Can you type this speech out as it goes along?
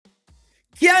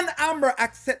Can Amber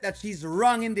accept that she's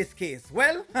wrong in this case?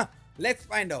 Well, let's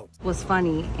find out. What's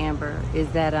funny, Amber,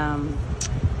 is that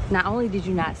not only did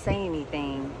you not say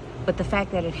anything, but the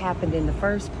fact that it happened in the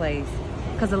first place,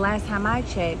 because the last time I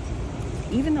checked,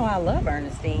 even though I love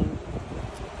Ernestine,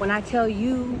 when I tell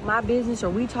you my business or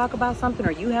we talk about something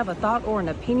or you have a thought or an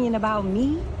opinion about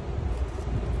me,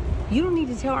 you don't need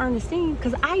to tell Ernestine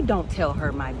because I don't tell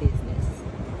her my business.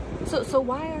 So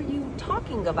why are you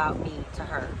talking about me to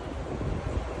her?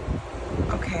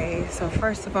 Okay, so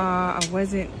first of all, I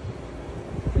wasn't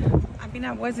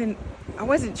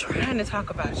trying to talk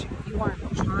about you. You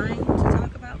weren't trying to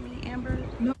talk about me, Amber?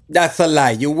 No. That's a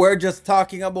lie. You were just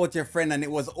talking about your friend and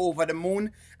it was over the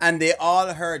moon and they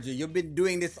all heard you. You've been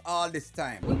doing this all this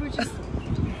time. We were just,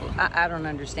 I don't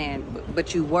understand,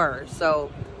 but you were.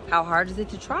 So how hard is it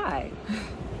to try?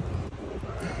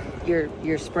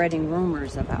 You're spreading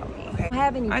rumors about me. Okay. I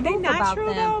have any Are they proof not about true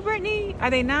them. though, Brittany? Are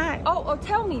they not? Oh,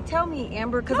 tell me,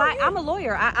 Amber, because No, I'm a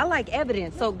lawyer. I like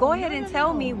evidence. So go ahead and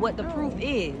tell me what the no. proof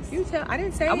is. You tell. I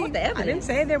didn't say. I want the I didn't evidence.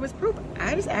 say there was proof.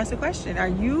 I just asked a question. Are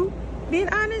you being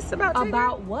honest about Tigger?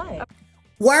 About what?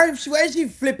 Why is she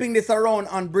flipping this around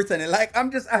on Brittany? Like,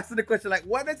 I'm just asking the question, like,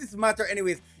 what does this matter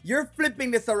anyways? You're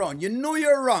flipping this around. You know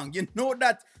you're wrong. You know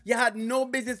that you had no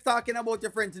business talking about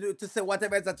your friend to say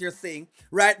whatever it is that you're saying,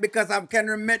 right? Because I can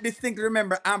distinctly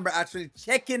remember Amber actually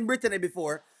checking Brittany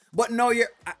before, but now you're...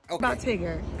 okay. About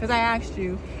Tigger, because I asked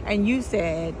you, and you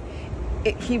said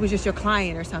he was just your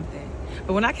client or something.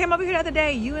 But when I came over here the other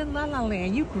day, you in La La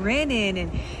Land, you grinning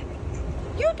and...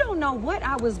 You don't know what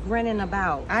I was grinning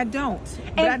about. I don't.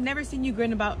 But I've never seen you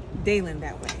grin about Dalen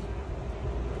that way.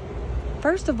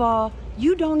 First of all,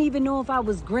 you don't even know if I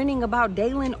was grinning about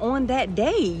Dalen on that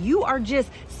day. You are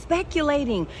just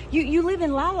speculating. You live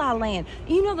in La La Land.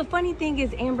 You know, the funny thing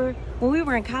is, Amber, when we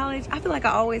were in college, I feel like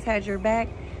I always had your back,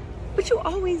 but you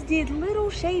always did little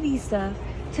shady stuff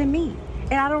to me.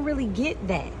 And I don't really get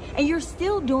that. And you're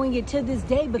still doing it to this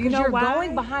day because you're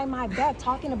going behind my back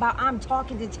talking about I'm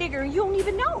talking to Tigger and you don't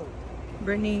even know.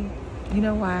 Brittany, you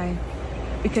know why?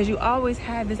 Because you always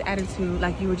had this attitude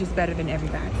like you were just better than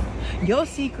everybody. Your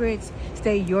secrets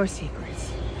stay your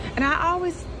secrets. And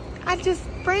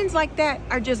friends like that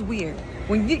are just weird.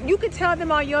 When you could tell them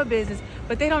all your business,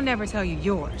 but they don't never tell you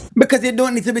yours. Because you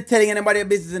don't need to be telling anybody your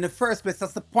business in the first place.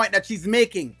 That's the point that she's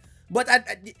making. But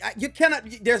you cannot,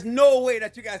 there's no way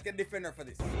that you guys can defend her for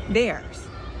this. Theirs.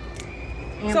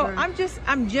 Amber, so I'm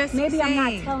just maybe saying.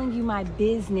 I'm not telling you my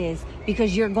business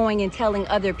because you're going and telling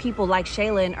other people like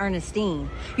Shayla and Ernestine.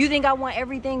 You think I want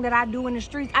everything that I do in the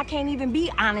streets? I can't even be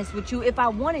honest with you if I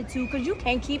wanted to because you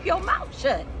can't keep your mouth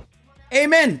shut.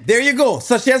 Amen. There you go.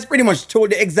 So she has pretty much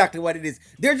told you exactly what it is.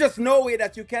 There's just no way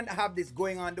that you can have this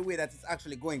going on the way that it's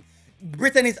actually going.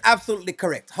 Brittany is absolutely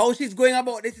correct. How she's going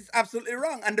about this is absolutely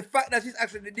wrong. And the fact that she's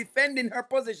actually defending her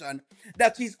position,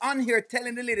 that she's on here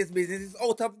telling the ladies' business is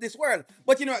out of this world.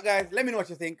 But you know what, guys? Let me know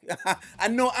what you think. I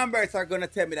know Ambers are going to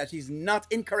tell me that she's not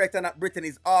incorrect and that Brittany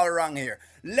is all wrong here.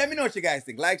 Let me know what you guys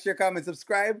think. Like, share, comment,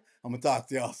 subscribe. I'm going to talk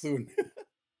to y'all soon.